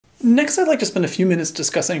Next, I'd like to spend a few minutes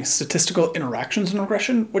discussing statistical interactions in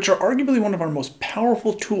regression, which are arguably one of our most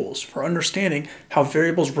powerful tools for understanding how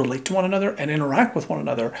variables relate to one another and interact with one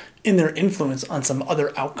another in their influence on some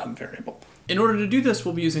other outcome variable. In order to do this,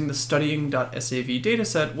 we'll be using the studying.sav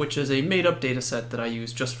dataset, which is a made-up dataset that I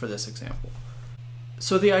use just for this example.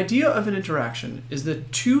 So the idea of an interaction is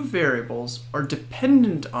that two variables are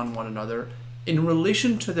dependent on one another in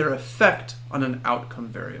relation to their effect on an outcome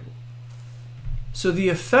variable. So the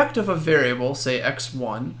effect of a variable, say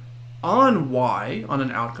x1, on y, on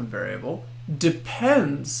an outcome variable,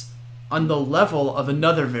 depends on the level of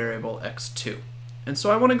another variable, x2. And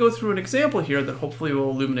so I want to go through an example here that hopefully will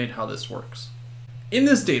illuminate how this works. In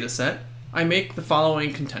this data set, I make the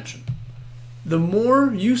following contention. The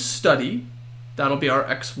more you study, that'll be our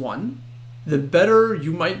x1, the better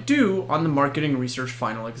you might do on the marketing research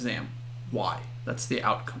final exam, y. That's the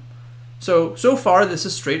outcome. So far this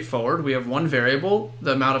is straightforward. We have one variable,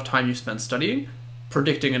 the amount of time you spend studying,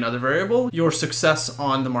 predicting another variable, your success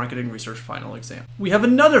on the marketing research final exam. We have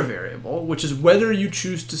another variable, which is whether you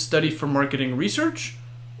choose to study for marketing research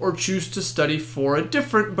or choose to study for a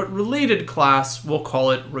different but related class. We'll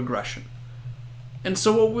call it regression. And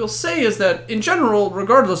so what we'll say is that in general,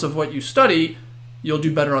 regardless of what you study, you'll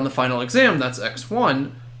do better on the final exam, that's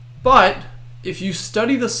x1. But if you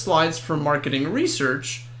study the slides for marketing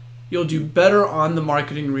research, you'll do better on the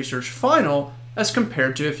marketing research final as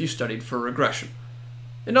compared to if you studied for regression.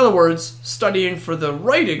 In other words, studying for the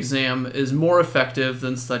right exam is more effective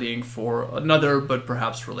than studying for another but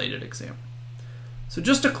perhaps related exam. So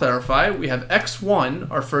just to clarify, we have x1,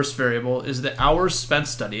 our first variable, is the hours spent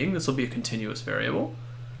studying. This will be a continuous variable.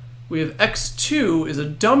 We have x2 is a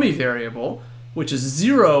dummy variable, which is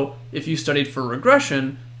 0 if you studied for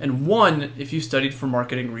regression and 1 if you studied for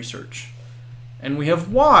marketing research. And we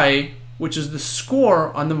have y, which is the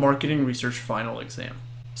score on the marketing research final exam.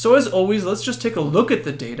 So as always, let's just take a look at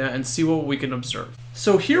the data and see what we can observe.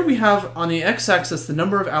 So here we have on the x-axis the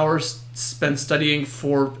number of hours spent studying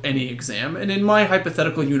for any exam. And in my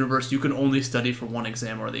hypothetical universe, you can only study for one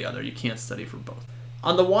exam or the other. You can't study for both.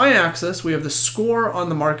 On the y-axis, we have the score on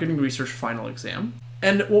the marketing research final exam.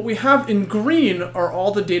 And what we have in green are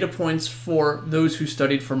all the data points for those who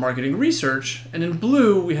studied for marketing research, and in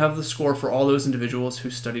blue we have the score for all those individuals who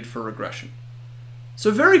studied for regression. So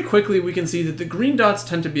very quickly we can see that the green dots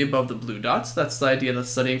tend to be above the blue dots. That's the idea that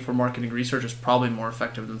studying for marketing research is probably more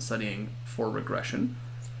effective than studying for regression.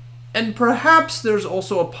 And perhaps there's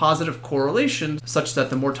also a positive correlation such that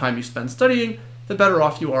the more time you spend studying, the better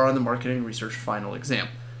off you are on the marketing research final exam.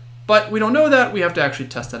 But we don't know that, we have to actually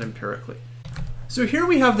test that empirically. So here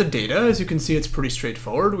we have the data. As you can see, it's pretty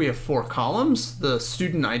straightforward. We have 4 columns, the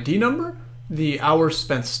student ID number, the hours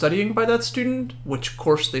spent studying by that student, which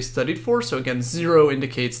course they studied for. So again, 0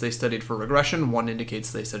 indicates they studied for regression, 1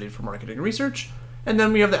 indicates they studied for marketing research, and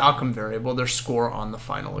then we have the outcome variable, their score on the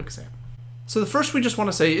final exam. So the first we just want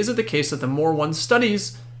to say, is it the case that the more one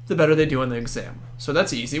studies, the better they do on the exam? So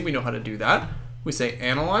that's easy, we know how to do that. We say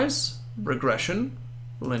analyze, regression,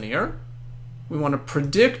 linear. We want to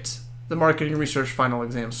predict the marketing research final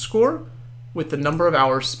exam score with the number of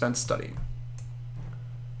hours spent studying.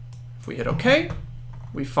 If we hit OK,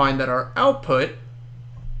 we find that our output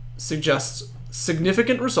suggests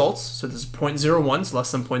significant results. So this is 0.01, it's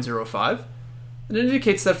less than 0.05. And it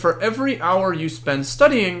indicates that for every hour you spend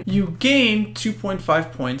studying, you gain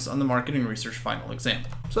 2.5 points on the marketing research final exam.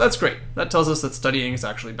 So that's great. That tells us that studying is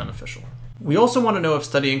actually beneficial. We also want to know if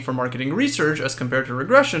studying for marketing research as compared to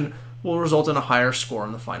regression will result in a higher score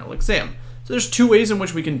on the final exam. So there's 2 ways in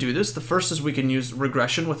which we can do this. The first is we can use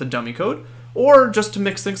regression with a dummy code, or just to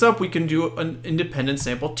mix things up, we can do an independent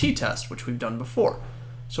sample t-test, which we've done before.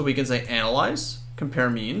 So we can say analyze, compare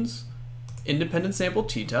means, independent sample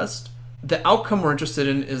t-test. The outcome we're interested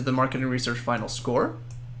in is the marketing research final score.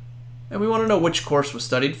 And we want to know which course was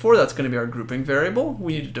studied for. That's going to be our grouping variable.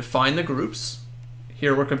 We need to define the groups.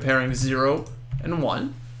 Here we're comparing 0 and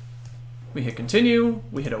 1. We hit continue,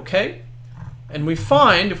 we hit OK, and we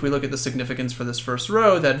find, if we look at the significance for this first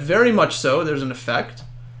row, that very much so there's an effect.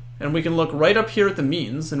 And we can look right up here at the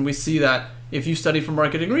means, and we see that if you study for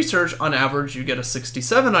marketing research, on average you get a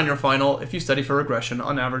 67 on your final. If you study for regression,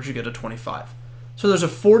 on average you get a 25. So there's a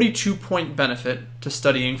 42-point benefit to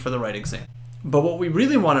studying for the right exam. But what we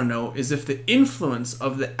really want to know is if the influence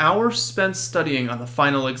of the hours spent studying on the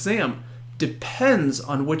final exam depends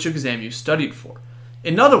on which exam you studied for.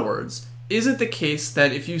 In other words, is it the case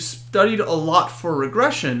that if you studied a lot for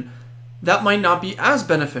regression, that might not be as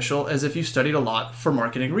beneficial as if you studied a lot for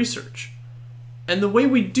marketing research? And the way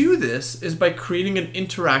we do this is by creating an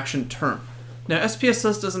interaction term. Now,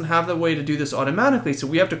 SPSS doesn't have the way to do this automatically, so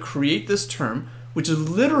we have to create this term, which is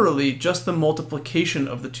literally just the multiplication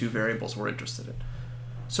of the two variables we're interested in.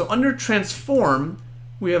 So under transform,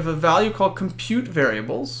 we have a value called compute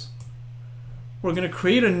variables. We're going to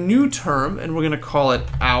create a new term, and we're going to call it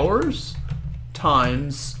hours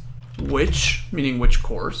times which, meaning which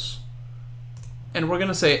course. And we're going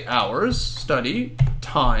to say hours study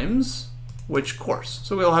times which course.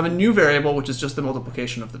 So we'll have a new variable, which is just the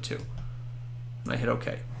multiplication of the two. And I hit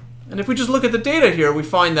OK. And if we just look at the data here, we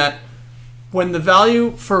find that when the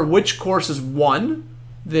value for which course is 1,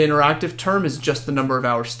 the interactive term is just the number of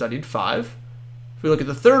hours studied, 5. If we look at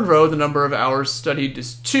the third row, the number of hours studied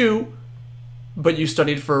is 2, but you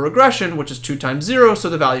studied for a regression, which is 2 times 0, so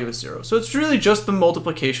the value is 0. So it's really just the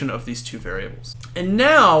multiplication of these two variables. And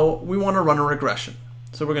now we want to run a regression.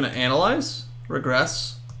 So we're going to analyze,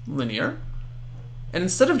 regress, linear. And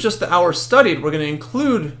instead of just the hours studied, we're going to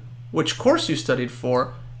include which course you studied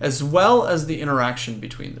for, as well as the interaction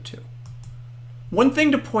between the two. One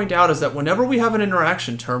thing to point out is that whenever we have an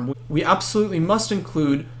interaction term, we absolutely must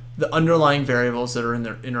include the underlying variables that are in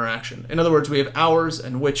their interaction. In other words, we have hours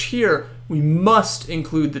and which here, we must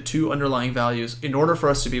include the two underlying values in order for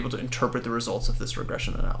us to be able to interpret the results of this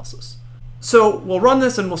regression analysis. So we'll run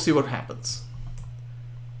this and we'll see what happens.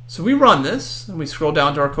 So we run this and we scroll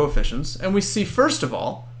down to our coefficients and we see, first of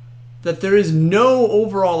all, that there is no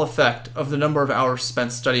overall effect of the number of hours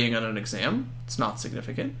spent studying on an exam. It's not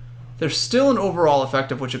significant. There's still an overall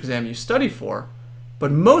effect of which exam you study for,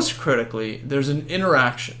 but most critically, there's an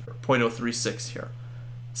interaction, 0.036 here,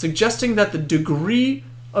 suggesting that the degree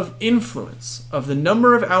of influence of the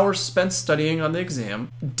number of hours spent studying on the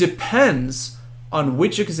exam depends on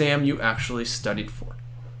which exam you actually studied for.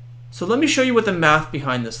 So let me show you what the math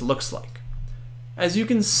behind this looks like. As you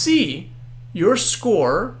can see, your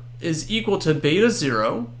score is equal to beta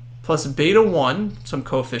 0 plus beta 1, some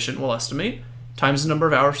coefficient we'll estimate, times the number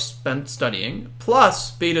of hours spent studying,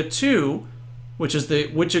 plus beta 2, which is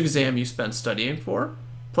which exam you spent studying for,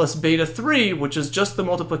 plus beta 3, which is just the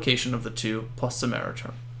multiplication of the two, plus some error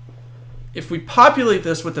term. If we populate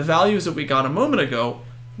this with the values that we got a moment ago,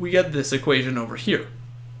 we get this equation over here.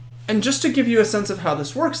 And just to give you a sense of how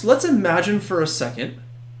this works, let's imagine for a second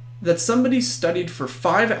that somebody studied for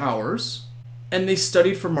 5 hours and they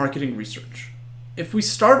studied for marketing research. If we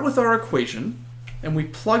start with our equation and we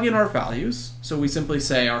plug in our values, so we simply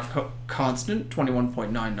say our constant,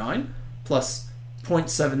 21.99, plus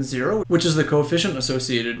 0.70, which is the coefficient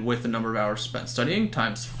associated with the number of hours spent studying,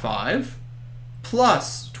 times 5,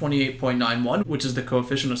 plus 28.91, which is the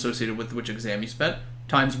coefficient associated with which exam you spent,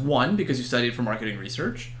 times 1, because you studied for marketing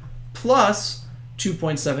research, plus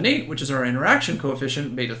 2.78, which is our interaction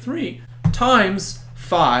coefficient, beta 3, times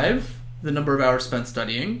 5, the number of hours spent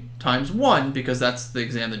studying, times 1, because that's the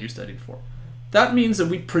exam that you studied for. That means that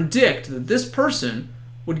we predict that this person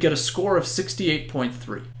would get a score of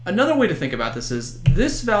 68.3. Another way to think about this is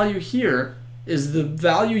this value here is the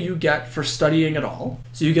value you get for studying at all.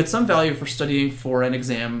 So you get some value for studying for an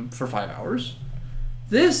exam for 5 hours.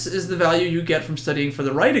 This is the value you get from studying for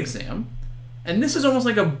the right exam. And this is almost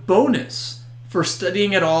like a bonus for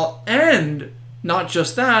studying at all, and not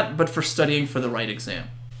just that, but for studying for the right exam.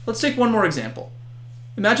 Let's take one more example.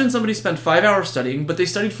 Imagine somebody spent 5 hours studying, but they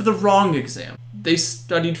studied for the wrong exam. They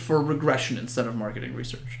studied for regression instead of marketing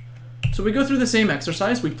research. So we go through the same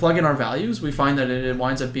exercise, we plug in our values, we find that it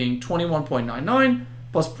winds up being 21.99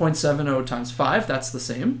 plus 0.70 times 5, that's the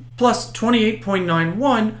same, plus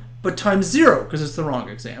 28.91, but times 0, because it's the wrong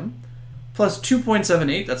exam, plus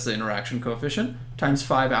 2.78, that's the interaction coefficient, times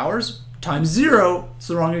 5 hours, times 0, it's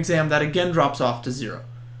the wrong exam, that again drops off to 0.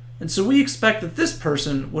 And so we expect that this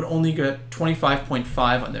person would only get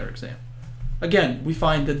 25.5 on their exam. Again, we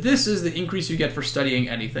find that this is the increase you get for studying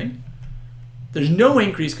anything. There's no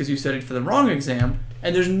increase because you studied for the wrong exam,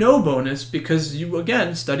 and there's no bonus because you,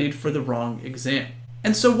 again, studied for the wrong exam.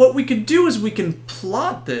 And so what we could do is we can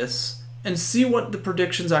plot this and see what the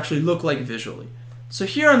predictions actually look like visually. So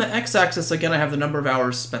here on the x-axis, again, I have the number of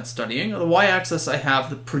hours spent studying. On the y-axis, I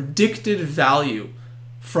have the predicted value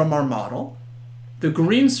from our model. The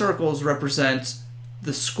green circles represent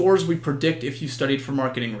the scores we predict if you studied for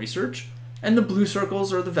marketing research, and the blue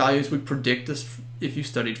circles are the values we predict if you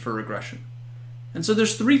studied for regression. And so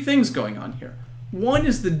there's 3 things going on here. One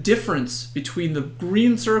is the difference between the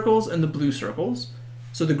green circles and the blue circles.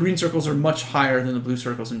 So the green circles are much higher than the blue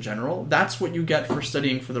circles in general. That's what you get for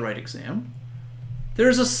studying for the right exam.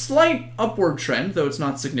 There's a slight upward trend, though it's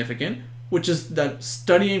not significant, which is that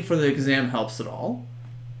studying for the exam helps at all.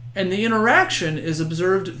 And the interaction is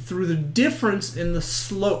observed through the difference in the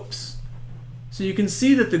slopes. So you can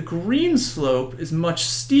see that the green slope is much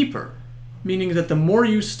steeper, meaning that the more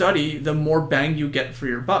you study, the more bang you get for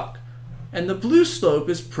your buck. and the blue slope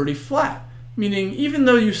is pretty flat, meaning even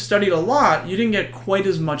though you studied a lot, you didn't get quite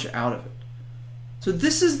as much out of it. So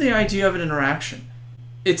this is the idea of an interaction.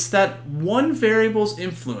 It's that one variable's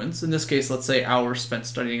influence, in this case, let's say hours spent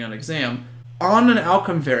studying on an exam, on an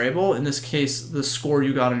outcome variable, in this case, the score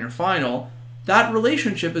you got on your final, that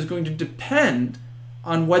relationship is going to depend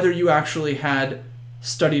on whether you actually had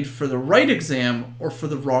studied for the right exam or for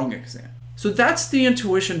the wrong exam. So that's the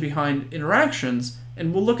intuition behind interactions,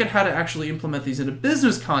 and we'll look at how to actually implement these in a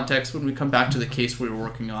business context when we come back to the case we were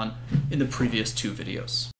working on in the previous two videos.